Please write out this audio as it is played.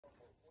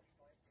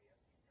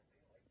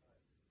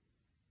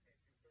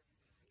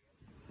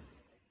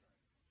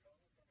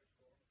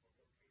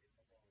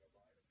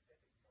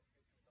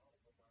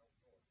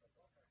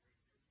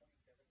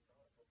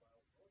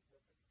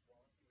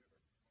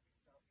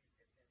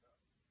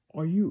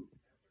Are you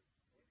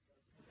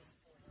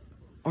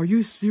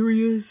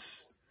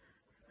serious?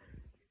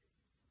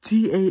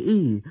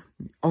 TAE,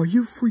 are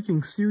you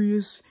freaking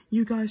serious?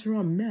 You guys are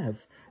on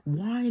meth.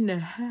 Why in the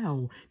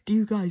hell do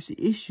you guys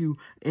issue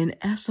an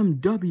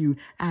SMW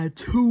at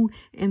 2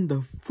 in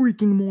the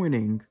freaking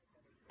morning?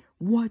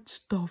 What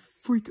the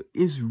freak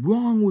is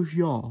wrong with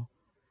y'all?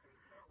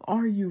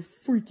 Are you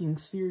freaking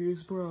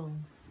serious, bro?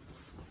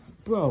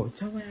 Bro,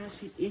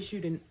 Tallahassee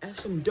issued an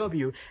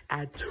SMW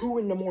at 2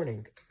 in the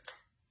morning.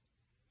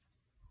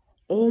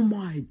 Oh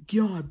my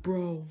god,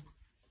 bro.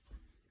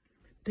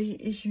 They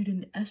issued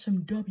an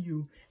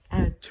SMW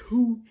at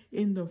 2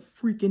 in the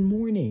freaking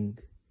morning.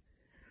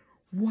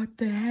 What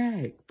the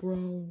heck,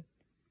 bro?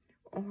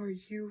 Are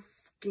you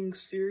fucking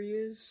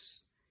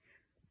serious?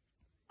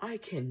 I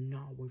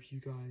cannot with you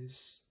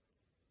guys.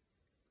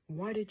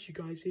 Why did you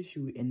guys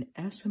issue an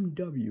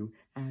SMW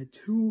at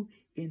 2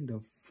 in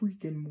the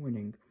freaking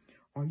morning?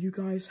 Are you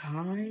guys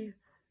high?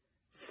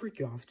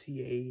 Freak off,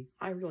 TA.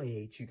 I really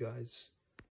hate you guys.